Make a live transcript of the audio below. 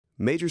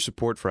Major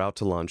support for Out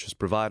to Lunch is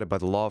provided by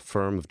the law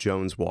firm of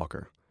Jones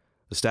Walker.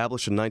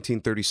 Established in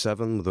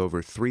 1937 with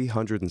over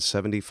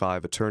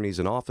 375 attorneys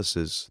and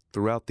offices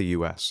throughout the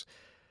U.S.,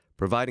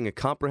 providing a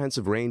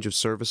comprehensive range of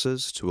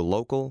services to a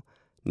local,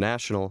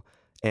 national,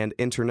 and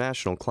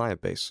international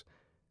client base.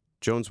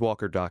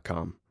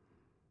 JonesWalker.com.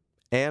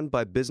 And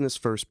by Business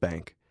First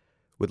Bank,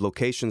 with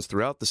locations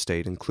throughout the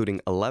state,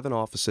 including 11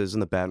 offices in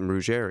the Baton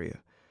Rouge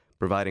area,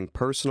 providing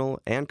personal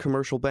and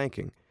commercial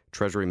banking,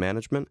 treasury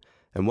management,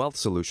 and wealth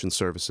solution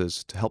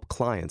services to help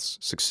clients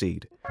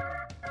succeed.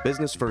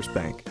 Business First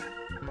Bank.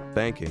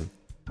 Banking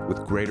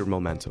with greater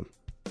momentum.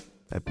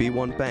 At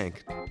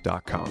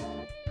b1bank.com.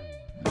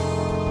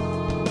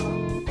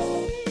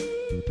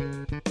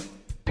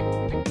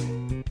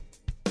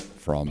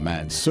 From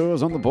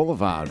Mansour's on the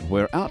Boulevard,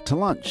 we're out to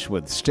lunch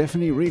with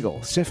Stephanie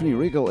Regal. Stephanie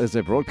Regal is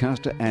a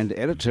broadcaster and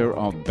editor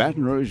of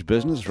Baton Rouge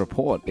Business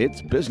Report.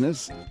 It's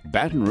business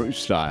Baton Rouge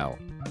style.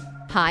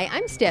 Hi,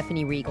 I'm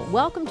Stephanie Regal.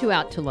 Welcome to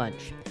Out to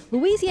Lunch.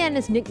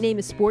 Louisiana's nickname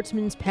is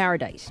Sportsman's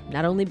Paradise,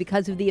 not only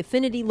because of the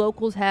affinity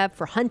locals have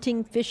for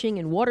hunting, fishing,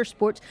 and water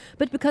sports,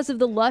 but because of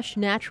the lush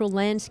natural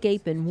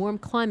landscape and warm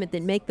climate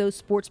that make those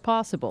sports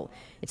possible.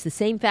 It's the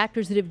same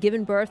factors that have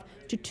given birth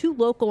to two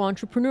local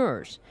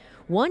entrepreneurs.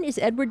 One is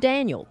Edward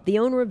Daniel, the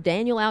owner of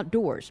Daniel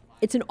Outdoors.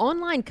 It's an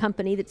online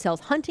company that sells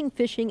hunting,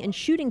 fishing, and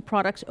shooting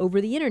products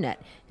over the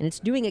internet, and it's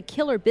doing a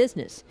killer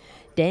business.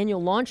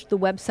 Daniel launched the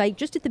website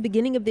just at the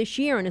beginning of this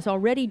year and is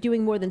already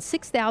doing more than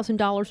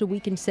 $6,000 a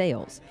week in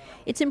sales.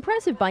 It's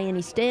impressive by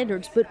any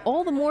standards, but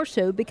all the more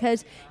so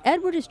because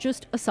Edward is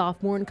just a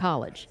sophomore in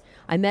college.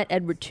 I met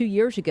Edward 2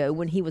 years ago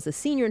when he was a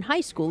senior in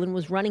high school and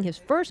was running his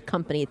first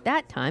company at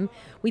that time.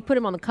 We put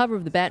him on the cover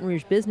of the Baton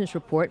Rouge Business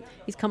Report.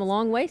 He's come a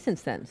long way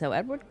since then. So,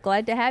 Edward,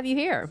 glad to have you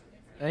here.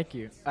 Thank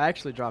you. I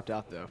actually dropped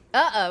out, though.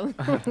 Uh-oh.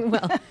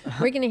 Well,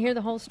 we're going to hear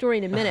the whole story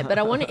in a minute, but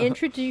I want to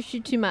introduce you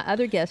to my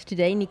other guest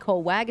today,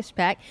 Nicole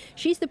Wagaspak.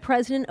 She's the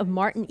president of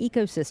Martin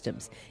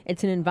Ecosystems.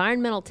 It's an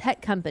environmental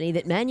tech company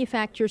that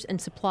manufactures and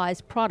supplies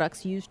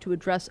products used to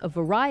address a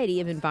variety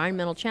of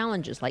environmental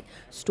challenges like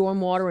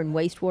stormwater and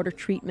wastewater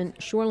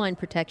treatment, shoreline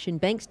protection,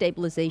 bank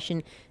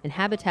stabilization, and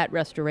habitat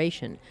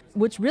restoration.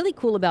 What's really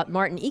cool about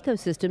Martin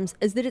Ecosystems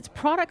is that its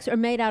products are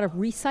made out of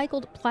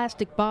recycled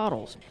plastic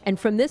bottles, and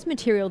from this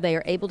material they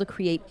are able to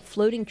create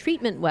floating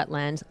treatment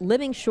wetlands,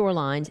 living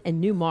shorelines, and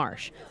new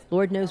marsh.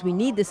 Lord knows we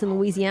need this in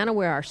Louisiana,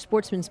 where our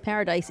sportsman's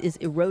paradise is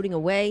eroding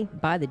away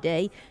by the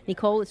day.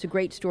 Nicole, it's a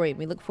great story, and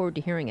we look forward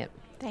to hearing it.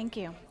 Thank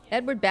you.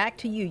 Edward, back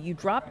to you. You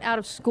dropped out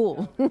of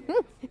school.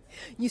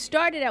 You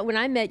started out, when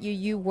I met you,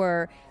 you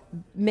were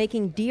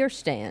making deer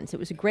stands. It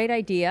was a great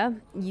idea.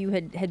 You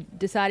had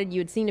decided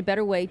you had seen a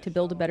better way to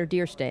build a better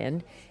deer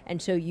stand,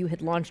 and so you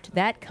had launched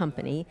that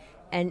company,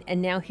 and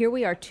now here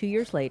we are 2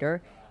 years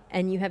later,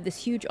 and you have this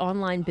huge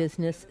online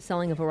business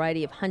selling a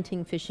variety of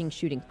hunting, fishing,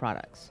 shooting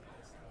products.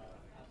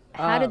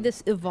 How did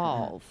this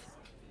evolve?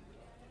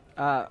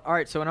 All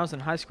right, so when I was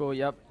in high school,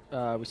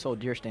 we sold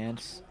deer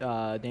stands.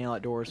 Daniel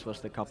Outdoors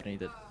was the company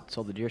that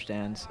sold the deer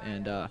stands.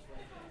 And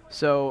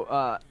so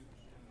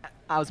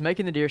I was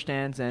making the deer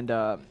stands, and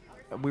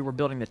we were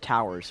building the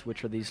towers,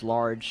 which are these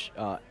large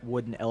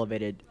wooden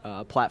elevated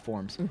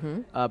platforms.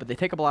 Mm-hmm. But they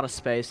take up a lot of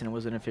space, and it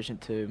wasn't efficient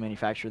to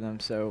manufacture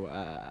them. So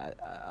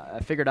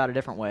I figured out a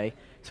different way.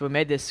 So we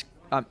made this.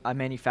 I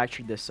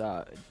manufactured this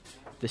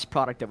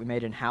product that we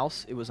made in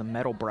house. It was a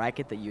metal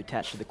bracket that you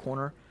attach to the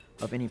corner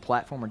of any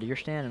platform or deer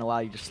stand and allow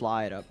you to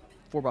slide a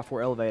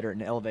 4x4 elevator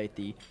and elevate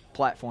the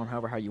platform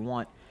how you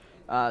want.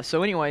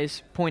 So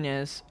anyways, point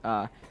is,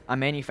 I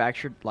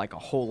manufactured like a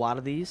whole lot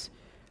of these.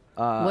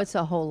 What's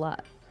a whole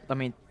lot?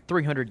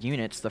 300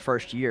 units the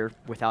first year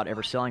without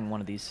ever selling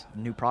one of these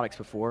new products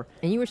before.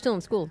 And you were still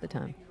in school at the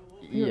time?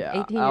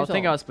 Yeah, 18 years I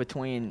think old. it was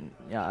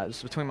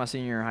between my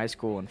senior year of high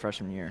school and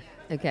freshman year.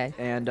 Okay.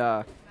 And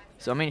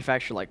so I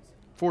manufactured like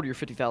 $40,000 or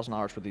 $50,000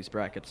 worth of these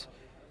brackets,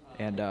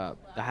 and I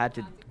had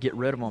to get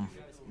rid of them,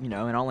 and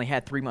I only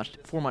had 4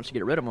 months to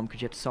get rid of them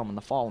because you have to sell them in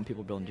the fall when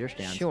people are building deer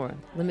stands. Sure,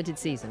 limited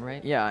season,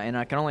 right? Yeah, and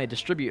I can only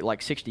distribute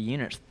like 60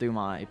 units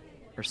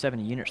or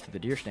 70 units through the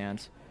deer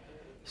stands.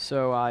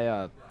 So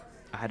I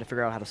had to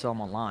figure out how to sell them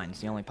online.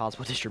 It's the only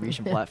possible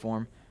distribution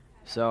platform.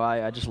 So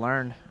I just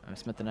learned. I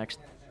spent the next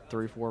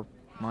 3 or 4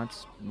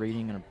 months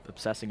reading and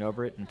obsessing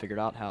over it and figured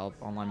out how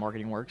online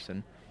marketing works.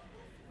 And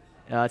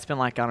it's been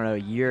like, a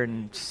year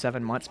and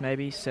 7 months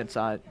maybe since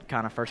I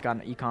kind of first got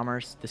into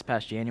e-commerce. This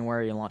past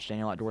January, I launched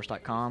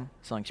DanielOutdoors.com,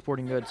 selling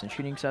sporting goods and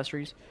shooting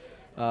accessories.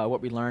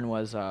 What we learned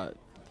was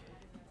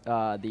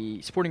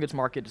the sporting goods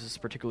market is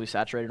particularly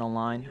saturated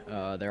online.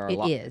 There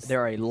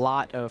are a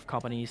lot of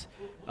companies,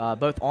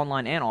 both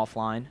online and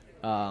offline,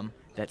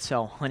 that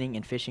sell hunting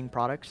and fishing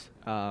products.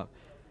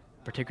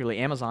 Particularly,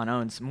 Amazon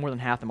owns more than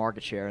half the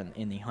market share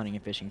in the hunting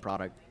and fishing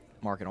product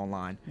market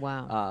online.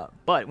 Wow.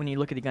 But when you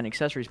look at the gun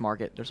accessories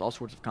market, there's all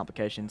sorts of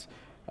complications.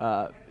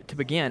 To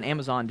begin,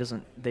 Amazon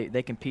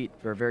they compete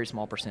for a very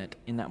small percent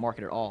in that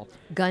market at all.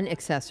 Gun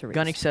accessories.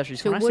 Gun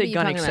accessories. So when I what say are you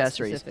gun talking about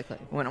accessories,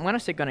 specifically? when I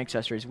say gun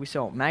accessories, we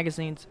sell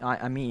magazines.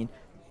 I mean,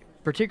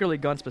 particularly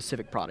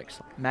gun-specific products,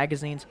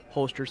 magazines,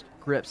 holsters,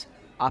 grips,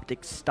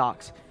 optics,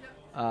 stocks,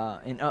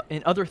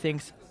 and other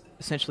things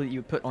essentially that you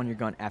would put on your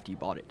gun after you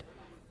bought it.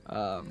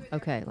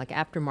 Okay, like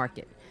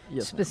aftermarket,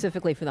 Yes,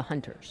 specifically for the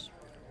hunters.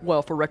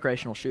 Well, for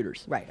recreational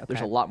shooters. Right, There's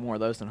okay. a lot more of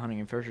those than hunting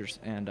and fishers,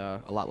 and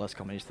a lot less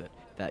companies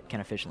that can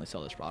efficiently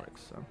sell those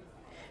products. So.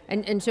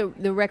 And so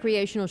the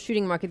recreational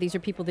shooting market, these are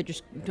people that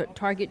just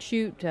target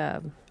shoot?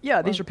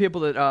 Yeah, these are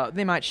people that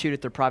they might shoot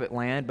at their private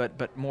land,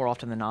 but more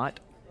often than not,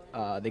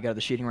 they go to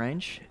the shooting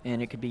range,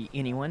 and it could be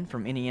anyone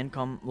from any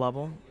income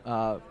level,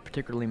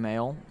 particularly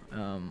male.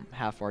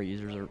 Half our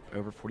users are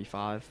over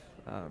 45.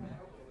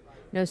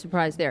 No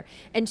surprise there.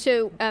 And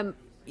so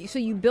so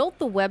you built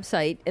the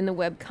website and the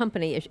web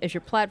company as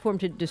your platform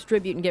to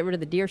distribute and get rid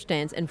of the deer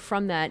stands, and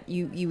from that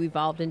you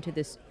evolved into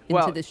this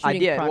shooting I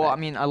did. product. Well, I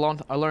mean, I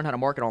learned how to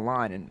market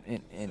online,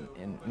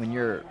 and when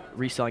you're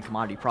reselling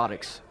commodity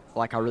products,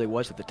 like I really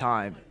was at the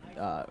time,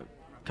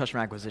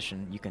 customer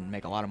acquisition, you can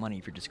make a lot of money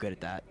if you're just good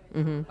at that.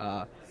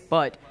 Mm-hmm.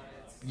 But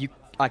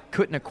I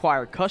couldn't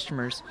acquire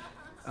customers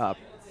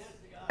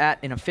at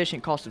an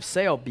efficient cost of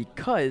sale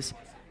because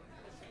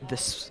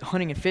the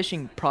hunting and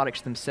fishing products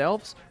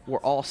themselves were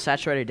all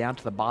saturated down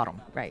to the bottom.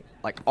 Right.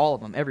 Like all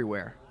of them,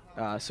 everywhere.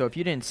 So if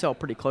you didn't sell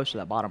pretty close to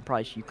that bottom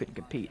price, you couldn't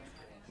compete.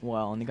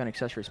 Well, in the gun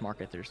accessories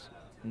market, there's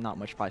not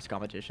much price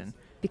competition.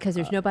 Because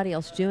there's nobody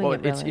else doing Well,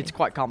 it, really. it's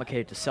quite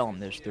complicated to sell them.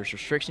 There's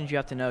restrictions you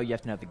have to know. You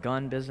have to know the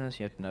gun business.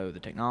 You have to know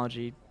the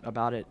technology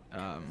about it,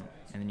 and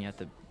then you have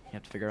to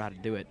figure out how to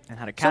do it and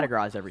how to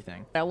categorize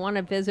everything. I want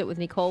to visit with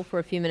Nicole for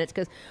a few minutes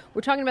because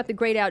we're talking about the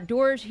great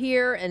outdoors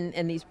here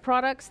and these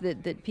products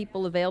that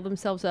people avail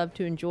themselves of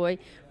to enjoy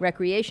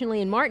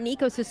recreationally. And Martin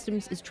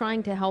Ecosystems is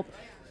trying to help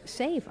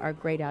save our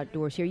great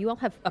outdoors here. You all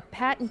have a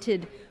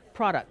patented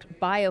product,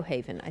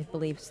 Biohaven, I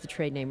believe is the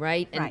trade name,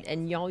 right? Right.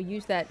 And y'all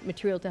use that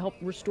material to help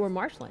restore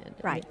marshland.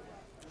 Right.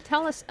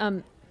 Tell us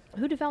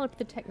who developed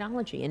the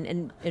technology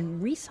and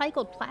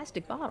recycled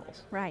plastic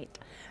bottles. Right.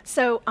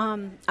 So,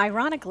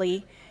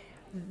 ironically,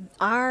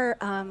 our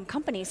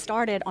company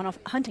started on a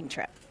hunting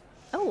trip.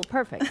 Oh,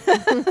 perfect.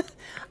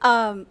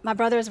 My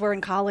brothers were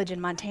in college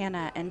in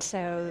Montana, and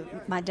so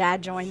my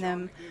dad joined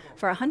them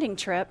for a hunting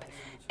trip,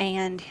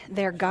 and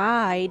their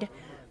guide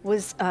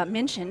was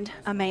mentioned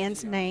a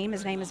man's name.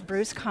 His name is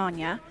Bruce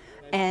Kanya,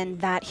 and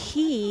that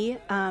he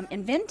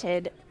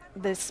invented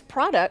this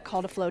product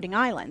called a floating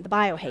island, the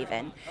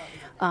Biohaven.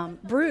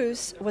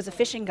 Bruce was a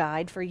fishing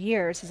guide for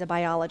years. He's a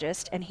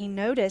biologist, and he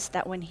noticed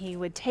that when he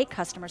would take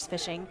customers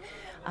fishing,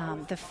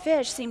 the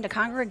fish seemed to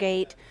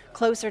congregate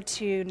closer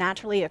to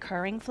naturally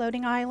occurring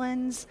floating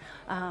islands.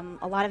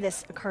 A lot of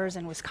this occurs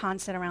in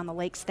Wisconsin around the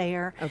lakes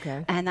there,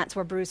 Okay. and that's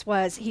where Bruce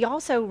was. He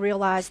also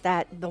realized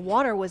that the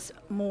water was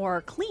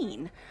more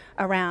clean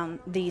around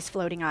these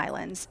floating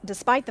islands,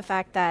 despite the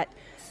fact that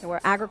there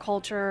were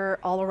agriculture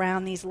all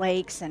around these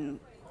lakes and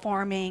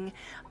farming.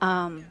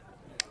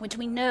 Which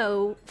we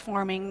know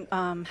farming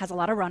has a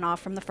lot of runoff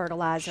from the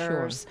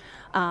fertilizers,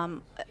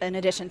 in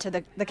addition to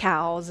the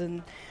cows.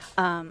 And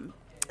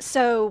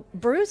so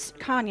Bruce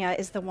Kanya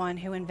is the one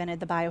who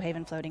invented the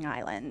Biohaven floating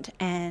island.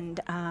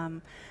 And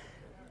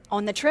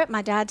on the trip,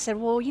 my dad said,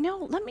 well,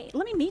 let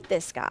me meet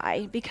this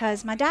guy,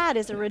 because my dad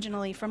is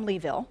originally from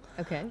Leeville.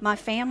 Okay. My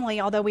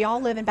family, although we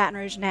all live in Baton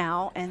Rouge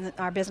now and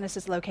our business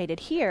is located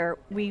here,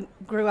 we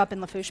grew up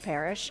in Lafourche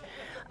Parish.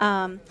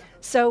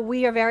 So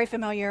we are very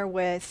familiar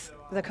with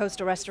the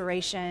coastal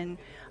restoration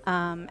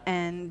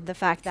and the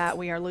fact that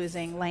we are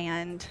losing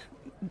land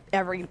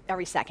every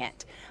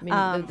second. I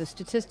mean, the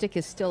statistic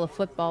is still a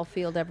football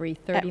field every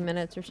 30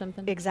 minutes or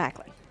something?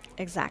 Exactly.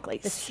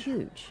 It's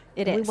huge.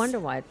 It We is. wonder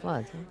why it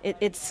floods. Huh?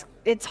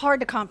 It's hard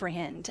to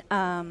comprehend.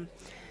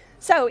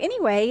 So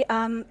anyway,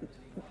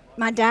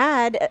 my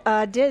dad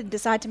did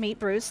decide to meet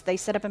Bruce. They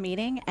set up a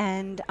meeting,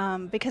 and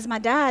because my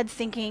dad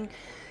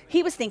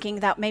he was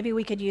thinking that maybe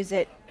we could use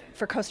it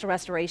for coastal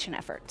restoration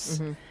efforts.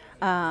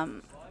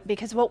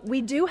 Because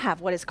we do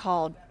have what is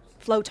called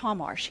floatant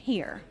marsh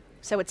here.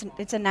 So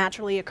it's a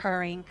naturally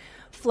occurring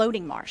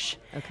floating marsh.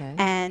 Okay.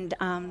 And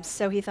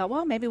so he thought,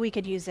 well, maybe we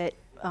could use it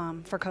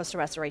for coastal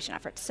restoration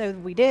efforts. So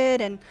we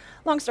did, and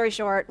long story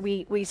short,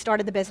 we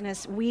started the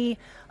business. We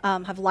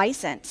have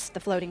licensed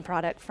the floating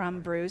product from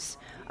Bruce.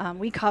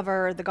 We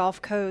cover the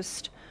Gulf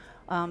Coast,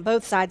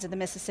 both sides of the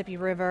Mississippi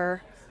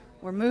River.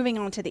 We're moving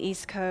on to the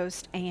East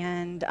Coast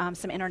and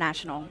some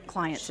international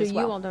clients So as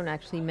well. you all don't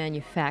actually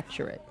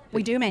manufacture it?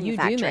 We do You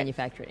manufacture do it.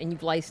 manufacture it, and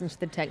you've licensed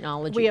the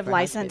technology. We have for how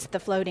to do licensed the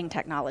floating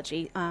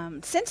technology.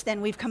 Since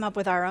then, we've come up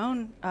with our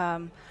own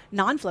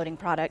non-floating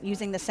product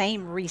using the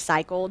same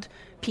recycled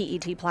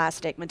PET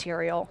plastic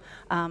material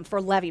for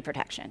levee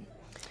protection.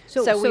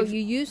 So we've-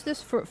 you use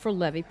this for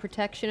levee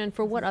protection, and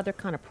for what other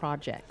kind of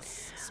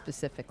projects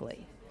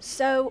specifically?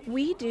 So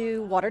we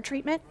do water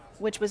treatment,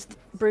 which was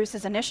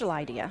Bruce's initial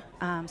idea,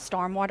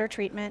 stormwater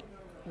treatment,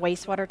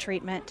 wastewater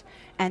treatment,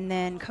 and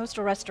then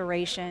coastal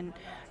restoration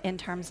in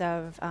terms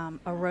of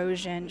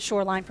erosion,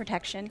 shoreline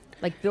protection.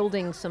 Like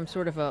building some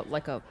sort of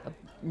a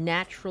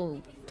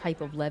natural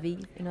type of levee,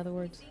 in other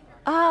words?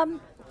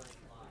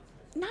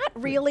 Not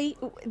really.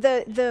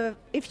 The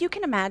if you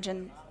can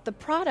imagine, the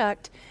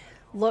product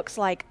looks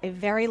like a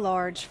very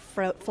large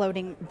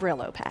floating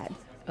Brillo pad.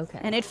 Okay.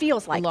 And it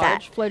feels like a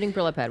large that. floating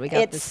Brillo pad. We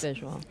got this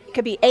visual. It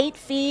could be 8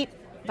 feet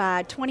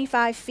by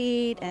 25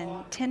 feet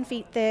and 10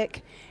 feet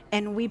thick,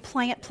 and we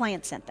plant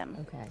plants in them.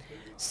 Okay.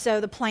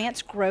 So the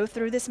plants grow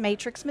through this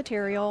matrix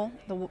material.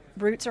 The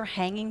roots are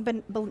hanging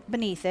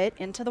beneath it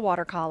into the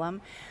water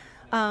column.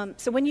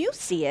 So when you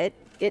see it,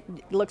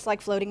 it looks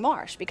like floating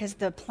marsh because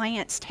the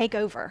plants take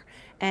over,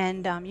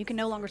 and you can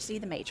no longer see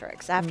the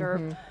matrix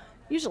after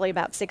usually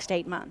about 6 to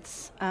 8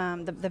 months.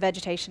 The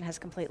vegetation has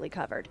completely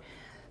covered.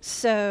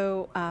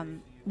 So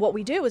what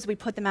we do is we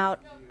put them out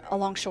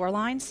along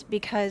shorelines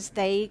because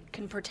they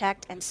can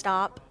protect and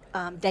stop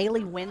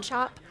daily wind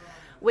chop,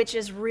 which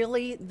is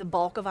really the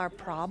bulk of our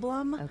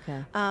problem.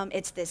 Okay.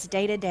 It's this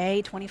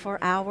day-to-day,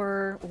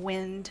 24-hour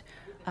wind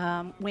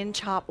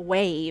chop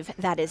wave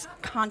that is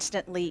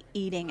constantly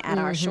eating at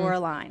our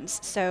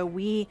shorelines. So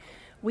we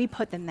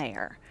put them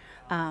there.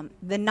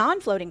 The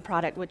non-floating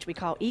product, which we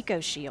call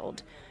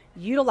EcoShield,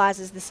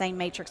 utilizes the same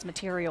matrix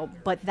material,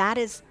 but that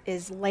is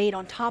laid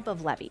on top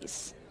of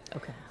levees.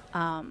 Okay.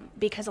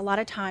 Because a lot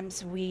of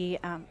times we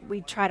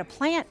try to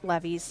plant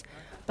levees,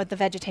 but the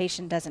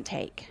vegetation doesn't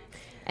take.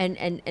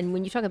 And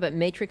when you talk about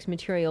matrix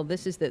material,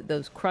 this is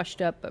those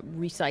crushed up,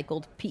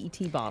 recycled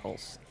PET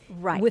bottles.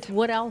 Right. With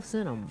what else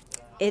in them?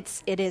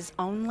 It is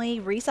only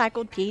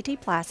recycled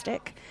PET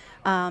plastic.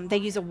 They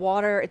use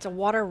it's a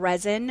water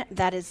resin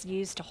that is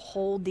used to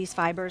hold these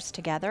fibers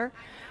together.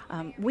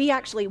 We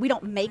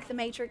don't make the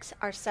matrix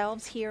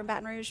ourselves here in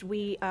Baton Rouge.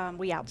 We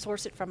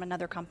outsource it from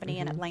another company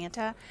in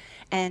Atlanta.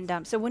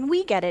 And so when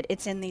we get it,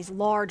 it's in these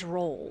large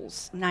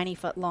rolls, 90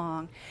 foot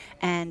long.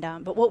 And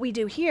but what we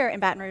do here in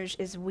Baton Rouge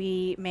is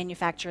we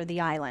manufacture the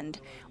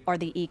Island or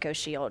the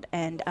EcoShield.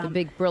 And The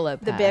big Brillo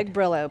pad. The big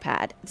Brillo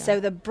pad. So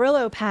the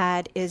Brillo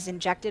pad is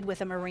injected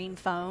with a marine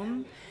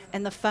foam,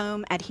 and the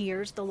foam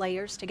adheres the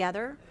layers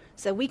together.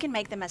 So we can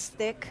make them as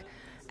thick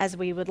as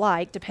we would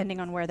like, depending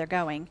on where they're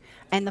going.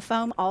 And the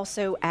foam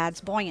also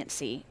adds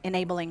buoyancy,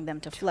 enabling them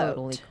to float.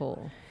 Totally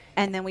cool.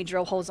 And then we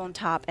drill holes on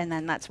top, and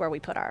then that's where we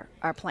put our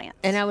plants.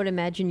 And I would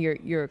imagine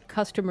your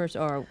customers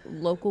are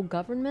local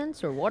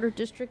governments or water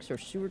districts or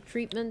sewer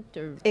treatment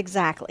or...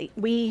 Exactly.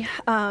 We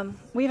have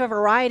a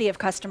variety of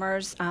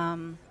customers,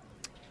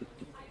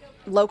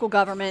 local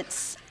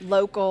governments,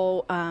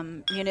 local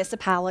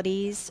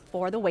municipalities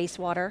for the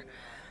wastewater.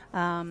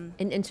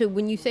 And so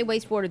when you say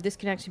wastewater, this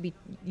can actually be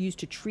used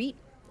to treat,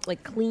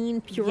 like clean,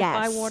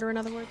 purify Yes. water, in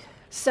other words?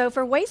 So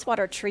for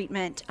wastewater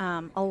treatment,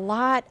 a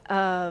lot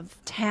of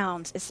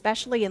towns,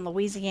 especially in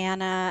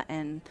Louisiana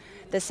and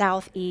the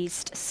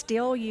Southeast,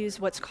 still use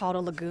what's called a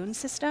lagoon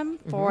system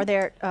for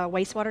their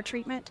wastewater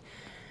treatment.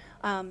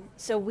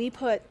 So we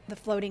put the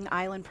floating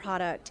island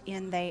product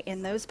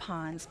in those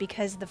ponds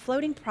because the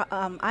floating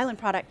island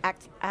product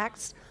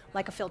acts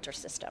like a filter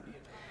system.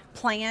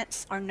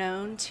 Plants are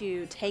known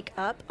to take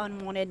up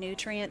unwanted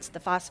nutrients, the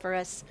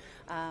phosphorus,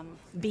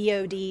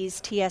 BODs,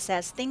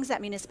 TSS, things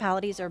that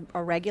municipalities are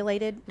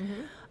regulated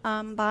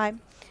by.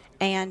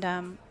 And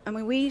I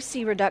mean, we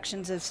see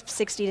reductions of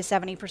 60 to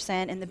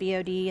 70% in the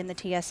BOD and the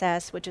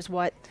TSS, which is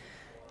what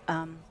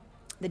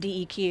the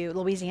DEQ,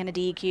 Louisiana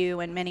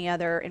DEQ, and many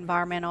other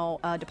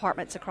environmental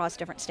departments across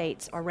different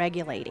states are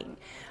regulating.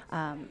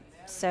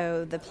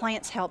 So the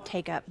plants help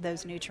take up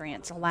those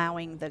nutrients,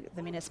 allowing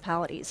the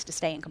municipalities to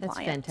stay in compliance.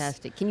 That's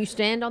fantastic. Can you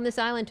stand on this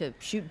island to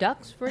shoot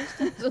ducks, for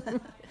instance?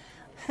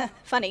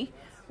 Funny,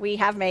 we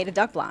have made a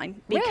duck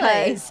blind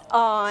because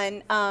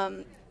on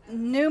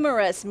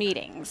numerous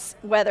meetings,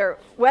 whether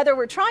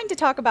we're trying to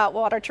talk about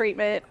water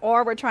treatment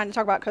or we're trying to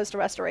talk about coastal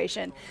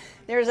restoration,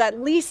 there's at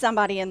least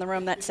somebody in the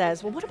room that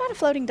says, well, what about a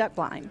floating duck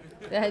blind?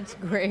 That's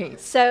great.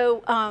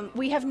 So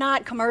we have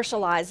not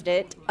commercialized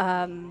it.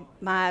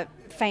 My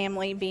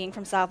family, being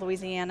from South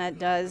Louisiana,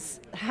 does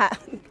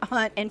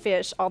hunt and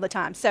fish all the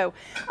time. So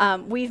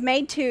we've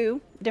made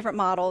 2 different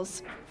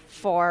models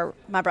for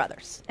my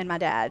brothers and my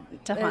dad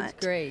to hunt.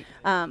 That's great.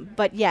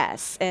 But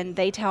yes, and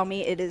they tell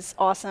me it is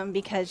awesome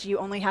because you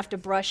only have to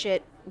brush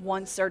it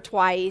once or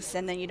twice,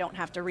 and then you don't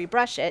have to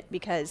rebrush it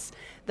because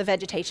the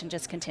vegetation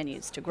just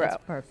continues to grow.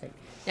 That's perfect.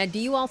 Now, do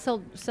you all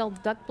sell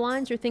duck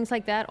blinds or things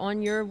like that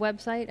on your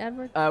website,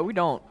 Edward? We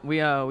don't.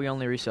 We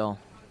only resell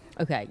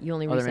Okay, you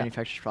only other resell.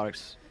 manufacturers'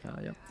 products.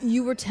 Yeah.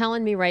 You were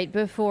telling me right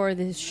before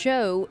this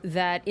show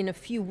that in a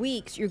few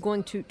weeks you're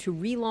going to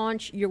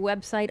relaunch your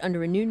website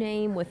under a new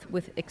name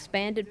with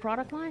expanded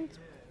product lines?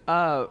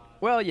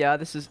 Well, yeah.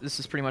 This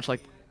is pretty much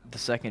like the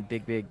second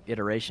big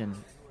iteration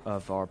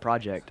of our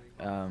project.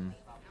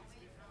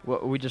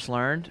 What we just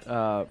learned,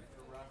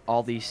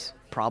 all these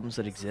problems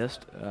that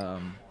exist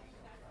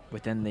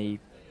within the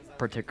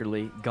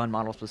particularly gun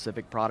model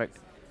specific product,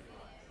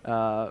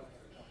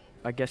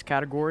 I guess,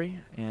 category,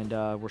 and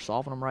we're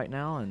solving them right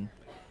now, and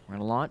we're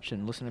going to launch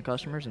and listen to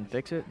customers and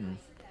fix it, and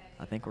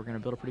I think we're going to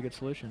build a pretty good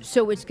solution.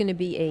 So it's going to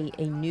be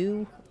a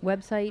new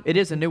website? It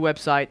is a new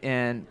website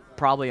and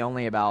probably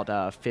only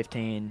about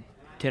 15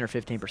 10 or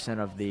 15%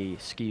 of the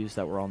SKUs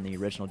that were on the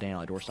original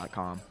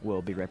DanielOutdoors.com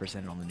will be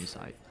represented on the new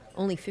site.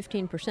 Only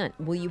 15%.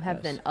 Will you have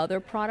Yes. then other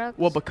products?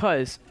 Well,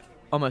 because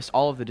almost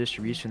all of the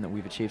distribution that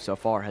we've achieved so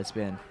far has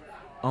been,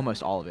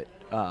 almost all of it,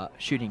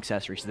 shooting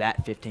accessories,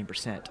 that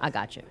 15%. I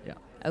got you. Yeah.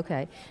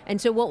 Okay.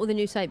 And so what will the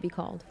new site be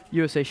called?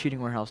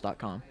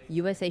 USAShootingWarehouse.com.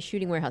 USA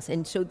Shooting Warehouse.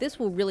 And so this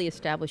will really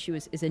establish you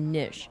as a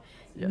niche.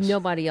 Yes.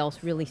 Nobody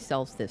else really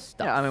sells this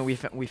stuff. Yeah, I mean,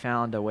 we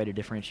found a way to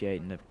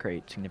differentiate and to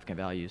create significant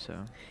value, so.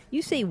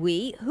 You say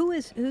we.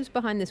 Who's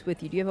behind this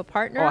with you? Do you have a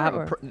partner? Oh, I have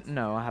or?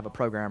 I have a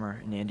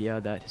programmer in India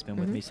that has been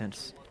with me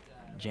since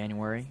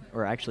January,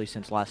 or actually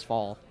since last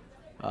fall,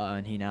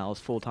 and he now is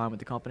full-time with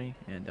the company,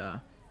 and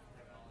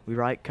we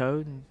write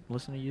code and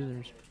listen to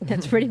users.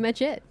 That's pretty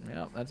much it.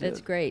 Yeah, that's That's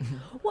it. great.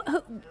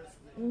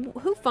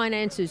 Who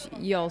finances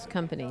y'all's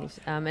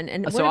companies? And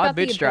what So about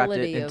I bootstrapped the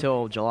ability it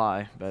until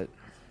July, but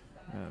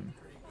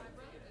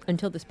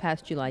until this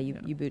past July,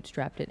 you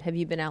bootstrapped it. Have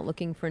you been out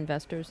looking for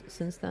investors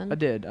since then? I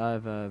did.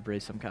 I've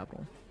raised some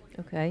capital.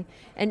 Okay.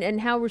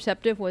 And how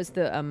receptive was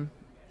the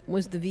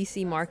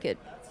VC market?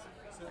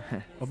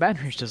 Well,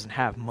 Baton Rouge doesn't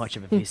have much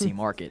of a VC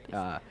market.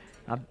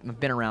 I've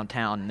been around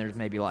town, and there's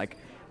maybe like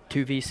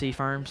 2 VC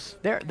firms.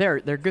 They're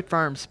good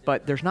firms,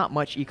 but there's not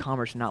much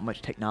e-commerce, not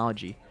much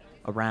technology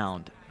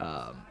around.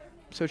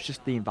 So it's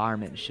just the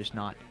environment is just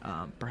not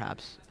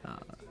perhaps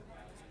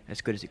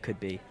as good as it could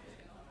be.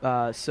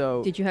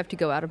 So Did you have to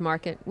go out of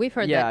market? We've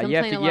heard that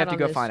yeah, complaint a lot you have to on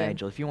go this, find so-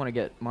 angels. If you want to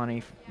get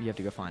money, you have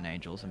to go find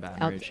angels in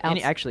Baton Out- Rouge.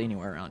 outs- Actually,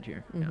 anywhere around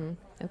here.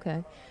 Yeah.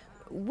 Okay.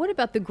 What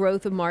about the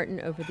growth of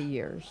Martin over the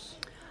years?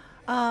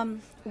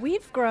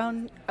 We've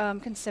grown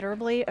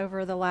considerably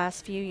over the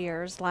last few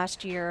years.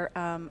 Last year,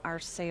 our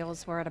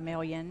sales were at $1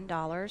 million.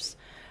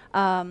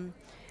 And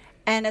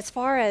as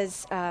far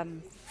as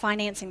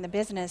financing the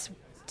business,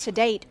 to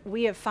date,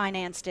 we have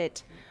financed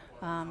it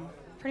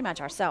pretty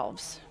much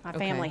ourselves. My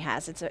family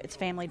has. It's a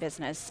family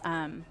business.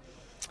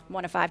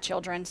 One of 5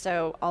 children,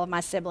 so all of my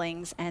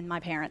siblings and my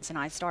parents and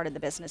I started the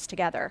business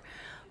together.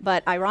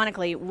 But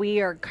ironically,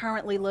 we are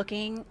currently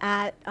looking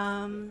at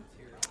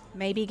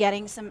maybe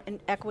getting some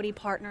equity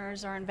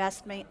partners or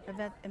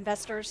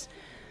investors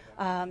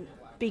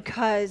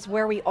because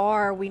where we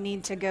are, we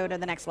need to go to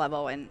the next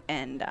level,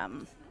 and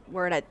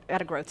we're at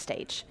a growth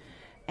stage.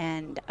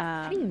 And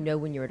How do you know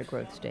when you're at a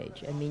growth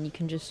stage? I mean, you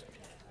can just.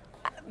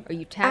 Are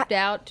you tapped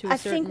out to a I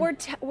certain?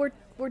 think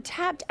we're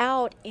tapped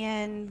out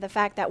in the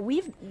fact that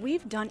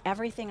we've done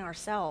everything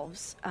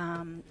ourselves,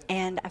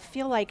 and I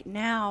feel like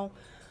now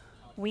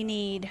we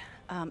need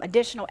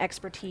additional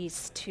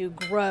expertise to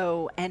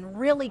grow and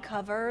really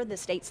cover the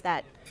states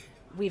that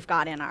we've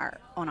got on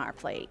our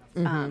plate.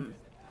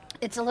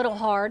 It's a little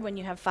hard when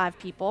you have 5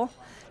 people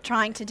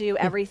trying to do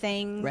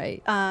everything.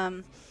 Right.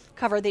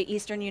 Cover the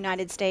eastern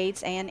United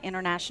States and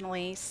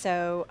internationally.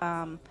 So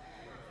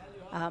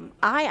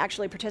I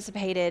actually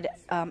participated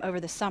over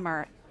the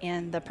summer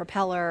in the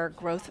Propeller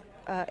Growth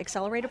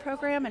Accelerator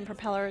Program, and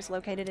Propeller is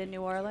located in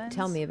New Orleans.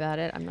 Tell me about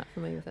it. I'm not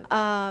familiar with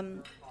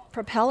it.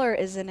 Propeller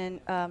is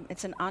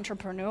it's an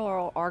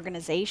entrepreneurial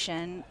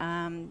organization.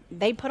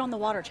 They put on the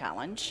Water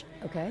Challenge.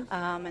 Okay.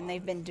 And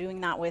they've been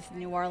doing that with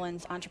New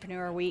Orleans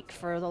Entrepreneur Week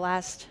for the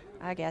last,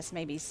 I guess,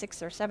 maybe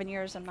 6 or 7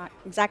 years. I'm not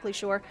exactly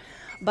sure.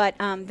 But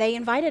they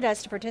invited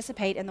us to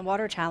participate in the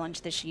Water Challenge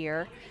this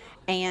year,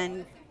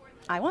 and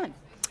I won.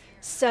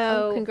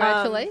 So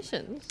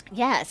Congratulations.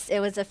 Yes, it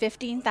was a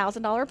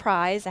 $15,000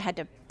 prize. I had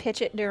to pitch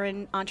it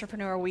during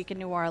Entrepreneur Week in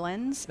New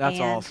Orleans. That's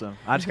and awesome.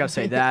 I just got to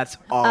say, that's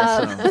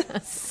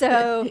awesome.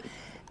 So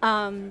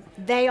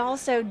they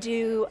also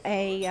do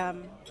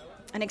an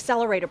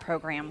accelerator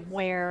program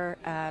where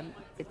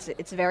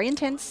it's very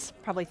intense,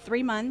 probably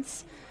 3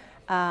 months.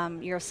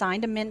 You're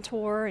assigned a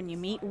mentor, and you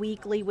meet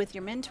weekly with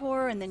your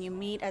mentor, and then you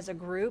meet as a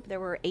group. There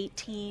were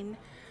 18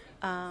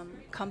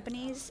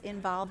 companies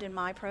involved in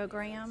my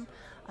program.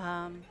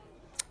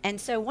 And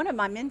so one of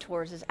my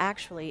mentors is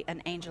actually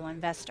an angel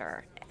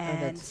investor.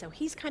 And so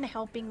he's kind of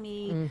helping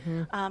me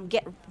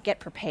get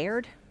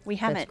prepared. We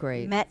haven't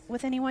met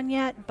with anyone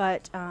yet,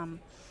 but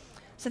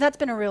so that's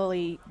been a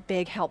really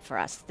big help for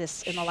us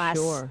in the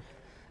last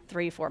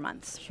 3-4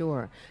 months.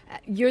 Sure.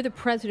 You're the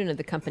president of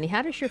the company.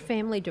 How does your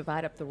family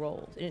divide up the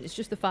roles? It's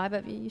just the 5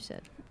 of you, you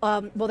said?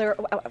 Well, there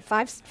are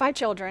five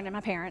children and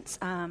my parents.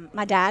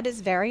 My dad is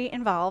very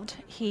involved.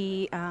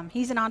 He's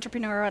an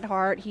entrepreneur at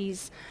heart.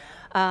 He's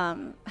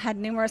had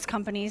numerous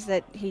companies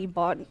that he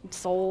bought and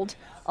sold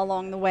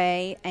along the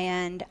way,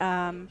 and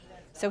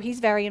so he's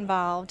very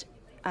involved.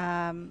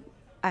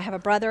 I have a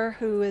brother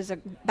who is a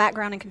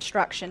background in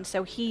construction,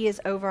 so he is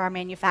over our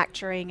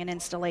manufacturing and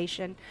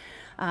installation.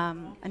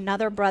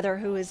 Another brother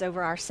who is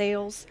over our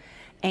sales,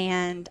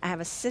 and I have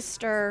a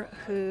sister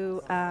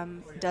who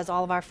does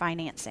all of our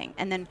financing.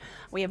 And then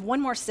we have one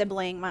more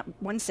sibling,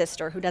 one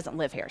sister who doesn't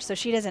live here, so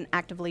she doesn't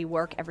actively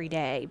work every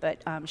day, but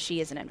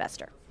she is an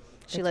investor.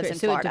 She lives in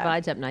Florida. So it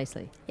divides up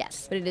nicely.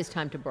 Yes. But it is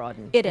time to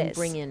broaden. It and is.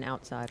 Bring in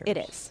outsiders. It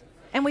is.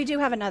 And we do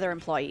have another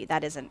employee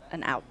that isn't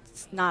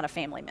not a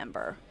family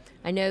member.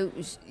 I know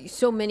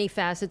so many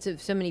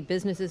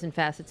businesses and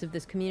facets of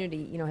this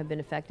community, have been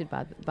affected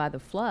by the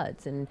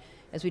floods. And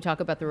as we talk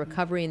about the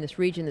recovery in this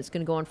region that's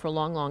going to go on for a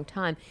long, long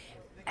time,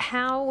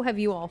 how have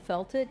you all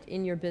felt it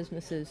in your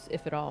businesses,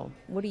 if at all?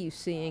 What are you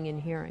seeing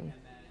and hearing?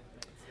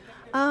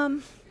 I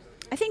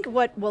think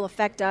what will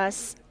affect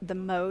us the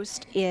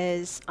most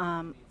is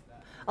a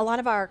lot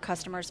of our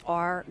customers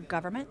are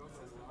government,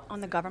 on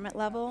the government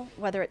level,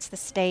 whether it's the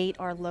state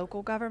or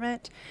local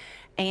government.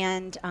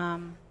 And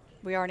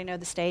we already know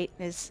the state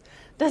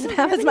doesn't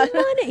have as much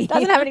money.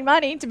 Doesn't have any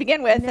money to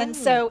begin with, and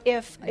so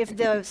if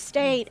the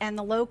state and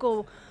the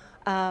local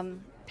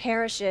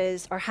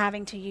parishes are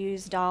having to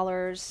use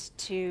dollars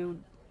to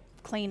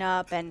clean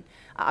up, and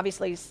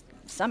obviously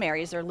some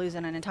areas are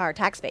losing an entire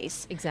tax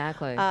base.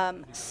 Exactly.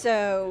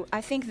 So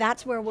I think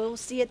that's where we'll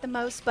see it the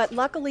most. But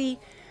luckily,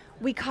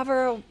 we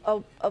cover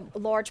a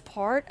large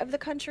part of the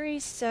country,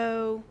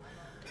 so.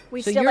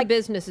 So your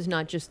business is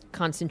not just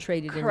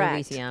concentrated in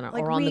Louisiana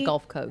or on the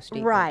Gulf Coast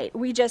either. Right.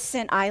 We just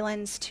sent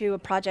islands to a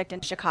project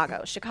in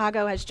Chicago.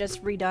 Chicago has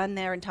just redone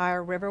their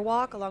entire river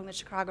walk along the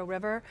Chicago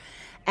River,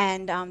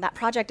 and that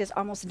project is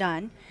almost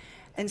done.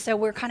 And so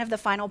we're kind of the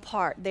final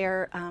part.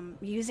 They're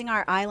using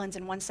our islands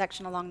in one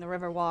section along the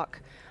river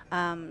walk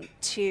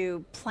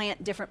to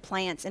plant different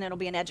plants, and it'll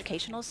be an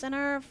educational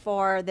center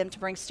for them to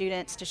bring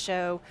students to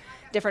show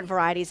different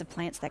varieties of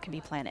plants that can be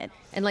planted.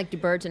 And do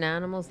birds and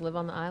animals live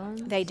on the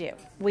island? They do.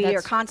 We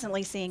are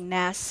constantly seeing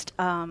nests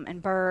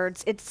and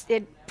birds.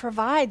 It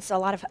provides a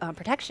lot of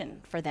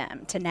protection for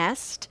them to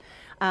nest,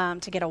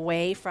 to get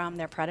away from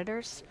their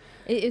predators.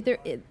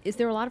 Is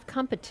there a lot of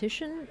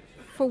competition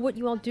for what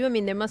you all do? I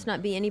mean, there must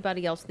not be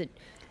anybody else that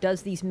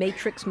does these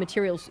matrix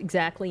materials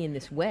exactly in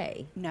this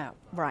way. No,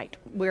 right.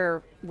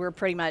 We're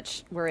pretty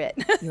much it.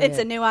 It's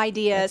a new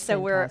idea, That's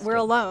so fantastic. we're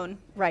alone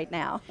right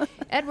now.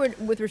 Edward,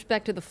 with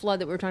respect to the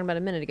flood that we were talking about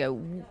a minute ago,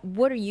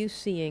 what are you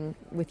seeing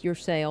with your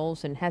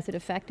sales, and has it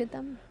affected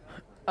them?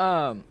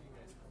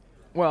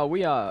 Well,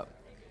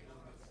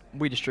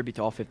 we distribute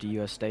to all 50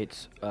 U.S.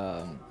 states.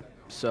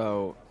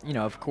 So,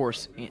 of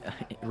course,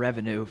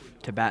 revenue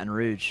to Baton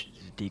Rouge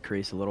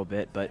decreased a little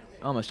bit, but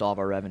almost all of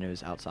our revenue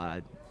is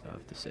outside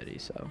of the city,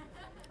 so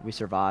we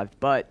survived.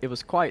 But it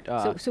was quite...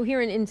 So here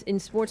in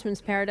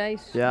Sportsman's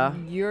Paradise,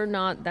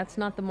 that's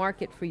not the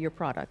market for your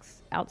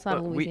products outside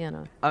of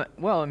Louisiana.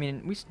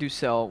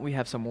 We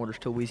have some orders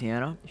to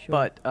Louisiana,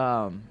 Sure. but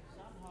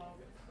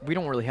we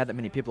don't really have that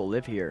many people that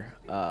live here,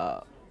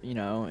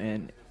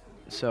 and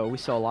so we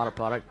sell a lot of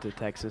product to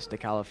Texas, to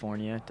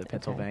California, to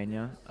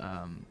Pennsylvania,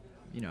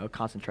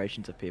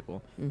 concentrations of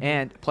people,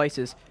 and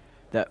places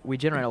that we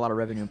generate a lot of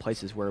revenue in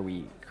places where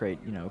we create,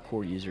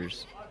 core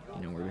users,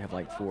 where we have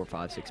 4,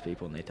 5, 6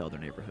 people and they tell their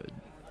neighborhood.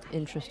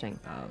 Interesting.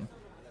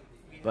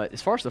 But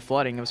as far as the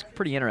flooding, it was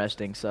pretty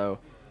interesting. So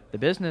the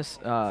business,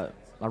 I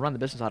run the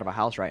business out of a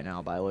house right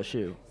now by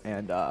LSU,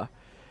 and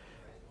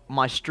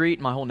my street,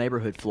 my whole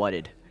neighborhood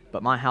flooded,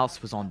 but my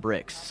house was on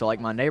bricks. So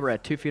my neighbor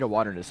had 2 feet of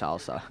water in his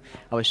house. I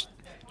was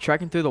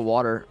trekking through the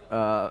water,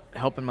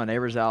 helping my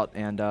neighbors out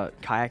and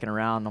kayaking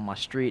around on my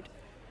street.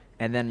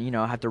 And then,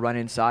 I have to run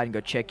inside and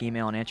go check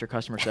email and answer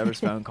customer service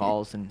phone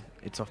calls, and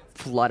it's a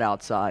flood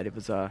outside.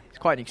 It's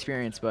quite an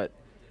experience, but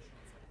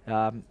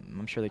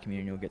I'm sure the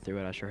community will get through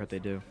it. I sure hope they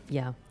do.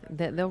 Yeah,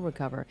 they'll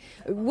recover.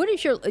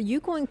 Are you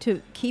going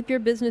to keep your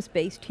business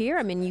based here?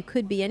 I mean, you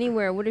could be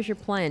anywhere. What is your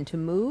plan? To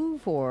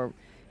move, or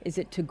is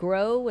it to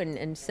grow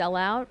and sell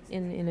out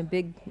in a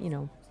big,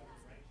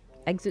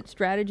 exit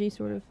strategy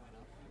sort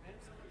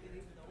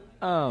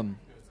of?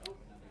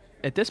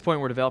 At this point,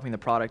 we're developing the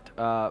product.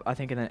 I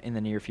think in the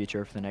near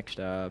future, for the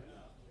next, at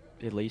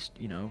least,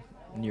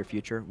 near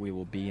future, we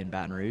will be in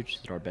Baton Rouge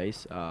at our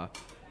base.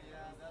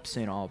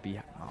 Soon, I'll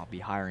be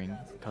hiring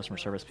customer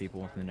service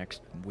people in the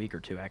next week or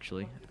 2,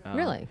 actually.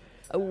 Really?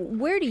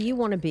 Where do you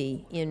want to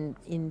be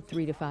in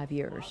 3 to 5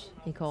 years,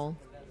 Nicole?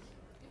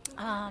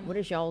 What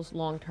is y'all's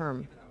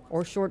long-term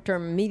or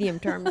short-term,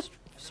 medium-term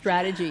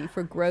strategy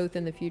for growth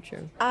in the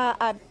future?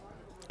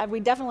 We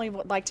definitely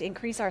would like to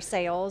increase our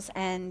sales,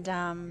 and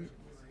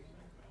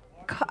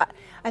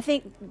I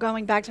think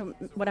going back to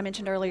what I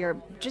mentioned earlier,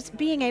 just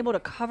being able to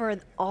cover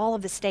all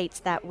of the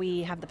states that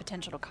we have the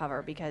potential to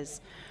cover, because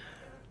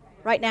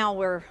right now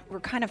we're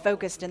kind of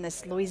focused in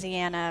this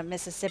Louisiana,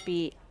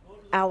 Mississippi,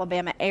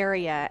 Alabama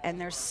area,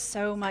 and there's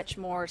so much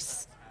more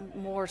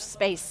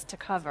space to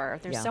cover.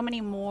 There's so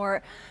many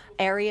more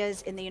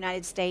areas in the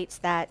United States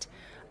that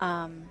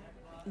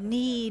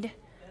need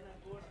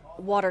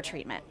water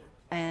treatment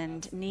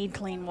and need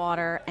clean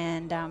water,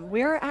 and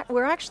we're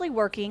actually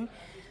working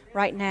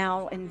right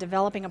now in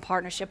developing a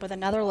partnership with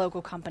another local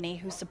company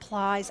who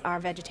supplies our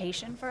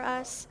vegetation for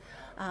us.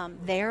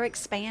 They're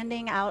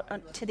expanding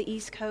out to the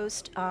East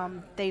Coast.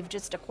 They've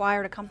just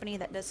acquired a company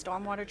that does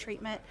stormwater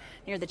treatment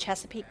near the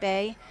Chesapeake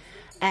Bay,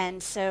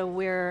 and so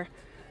we're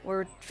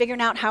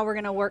figuring out how we're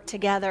going to work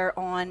together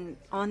on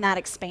that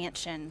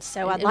expansion.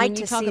 So I'd like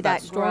to see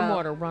that grow.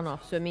 Stormwater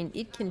runoff. So I mean,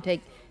 it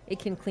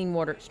can clean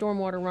water,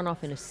 stormwater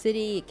runoff in a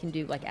city. It can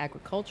do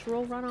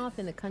agricultural runoff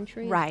in the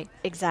country. Right,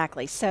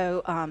 exactly.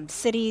 So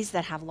cities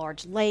that have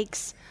large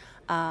lakes,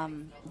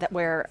 that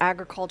where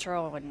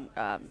agricultural and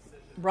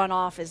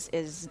runoff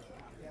is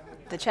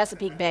the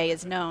Chesapeake Bay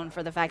is known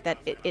for the fact that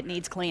it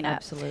needs cleanup.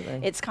 Absolutely.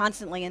 It's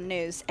constantly in the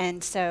news.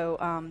 And so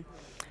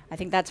I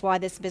think that's why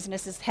this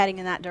business is heading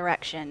in that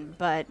direction.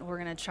 But we're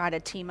going to try to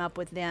team up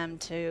with them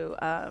to,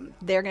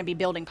 they're going to be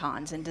building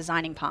ponds and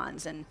designing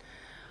ponds and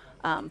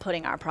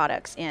putting our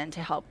products in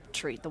to help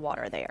treat the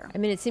water there. I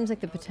mean, it seems like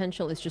the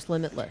potential is just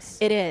limitless.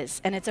 It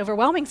is, and it's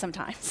overwhelming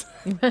sometimes.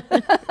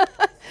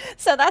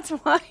 So that's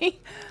why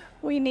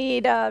we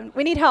need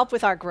help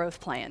with our growth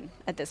plan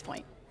at this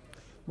point.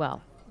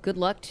 Well, good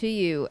luck to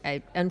you.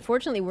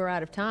 Unfortunately, we're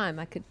out of time.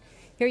 I could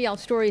hear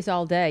y'all's stories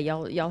all day.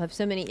 Y'all have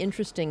so many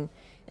interesting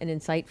and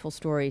insightful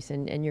stories,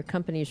 and your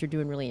companies are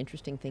doing really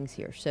interesting things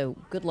here. So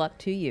good luck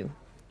to you.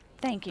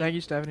 Thank you. Thank you,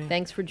 Stephanie.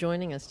 Thanks for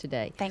joining us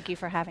today. Thank you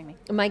for having me.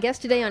 My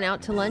guests today on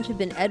Out to Lunch have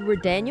been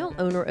Edward Daniel,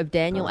 owner of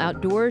Daniel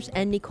Outdoors,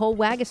 and Nicole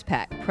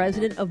Wagaspak,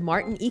 president of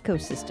Martin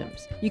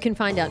Ecosystems. You can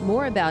find out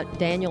more about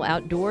Daniel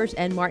Outdoors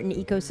and Martin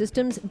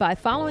Ecosystems by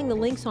following the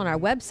links on our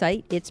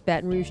website,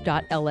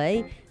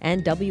 itsbatonrouge.la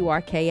and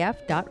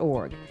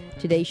wrkf.org.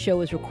 Today's show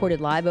is recorded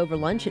live over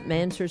lunch at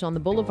Mansur's on the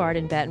Boulevard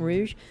in Baton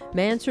Rouge.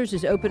 Mansur's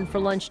is open for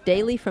lunch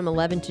daily from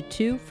 11 to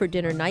 2, for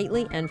dinner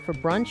nightly, and for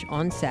brunch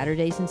on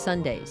Saturdays and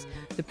Sundays.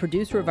 The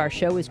producer of our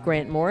show is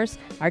Grant Morris.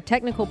 Our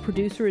technical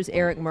producer is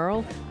Eric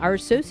Merle. Our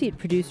associate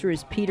producer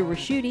is Peter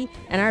Raschuti.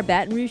 And our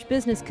Baton Rouge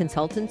business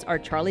consultants are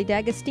Charlie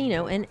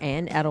D'Agostino and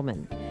Ann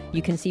Edelman.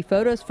 You can see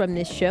photos from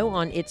this show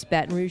on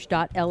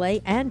itsbatonrouge.la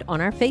and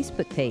on our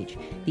Facebook page.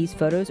 These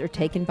photos are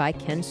taken by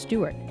Ken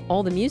Stewart.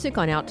 All the music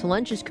on Out to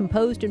Lunch is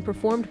composed and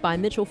performed by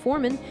Mitchell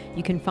Foreman.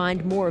 You can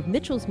find more of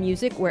Mitchell's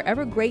music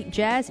wherever great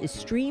jazz is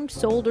streamed,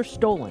 sold, or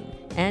stolen,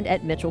 and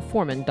at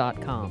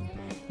mitchellforeman.com.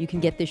 You can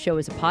get this show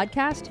as a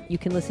podcast, you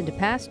can listen to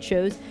past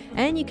shows,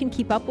 and you can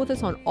keep up with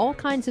us on all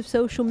kinds of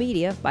social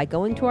media by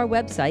going to our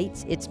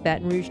websites,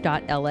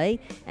 itsbatonrouge.la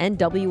and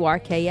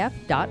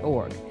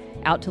wrkf.org.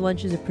 Out to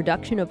Lunch is a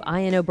production of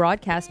INO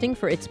Broadcasting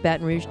for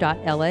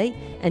itsbatonrouge.la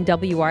and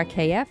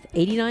WRKF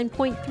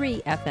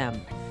 89.3 FM.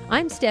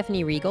 I'm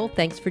Stephanie Riegel.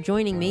 Thanks for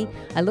joining me.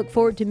 I look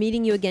forward to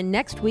meeting you again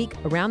next week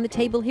around the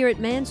table here at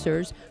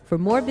Mansur's for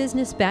more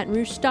business Baton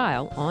Rouge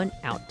style on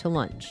Out to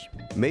Lunch.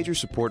 Major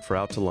support for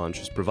Out to Lunch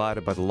is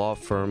provided by the law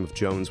firm of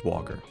Jones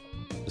Walker.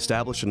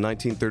 Established in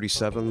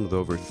 1937 with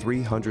over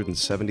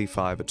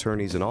 375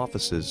 attorneys and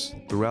offices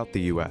throughout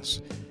the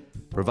U.S.,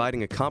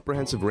 providing a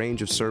comprehensive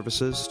range of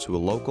services to a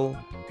local,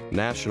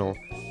 national,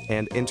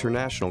 and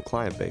international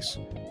client base.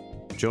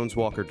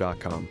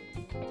 JonesWalker.com.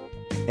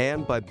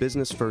 And by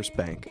Business First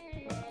Bank,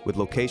 with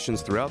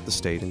locations throughout the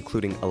state,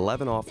 including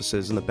 11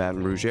 offices in the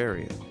Baton Rouge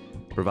area,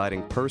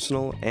 providing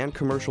personal and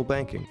commercial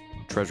banking,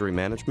 treasury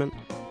management,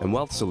 and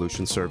wealth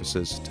solution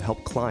services to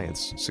help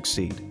clients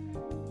succeed.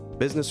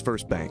 Business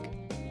First Bank,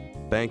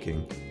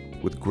 banking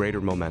with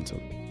greater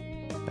momentum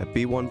at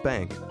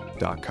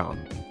b1bank.com.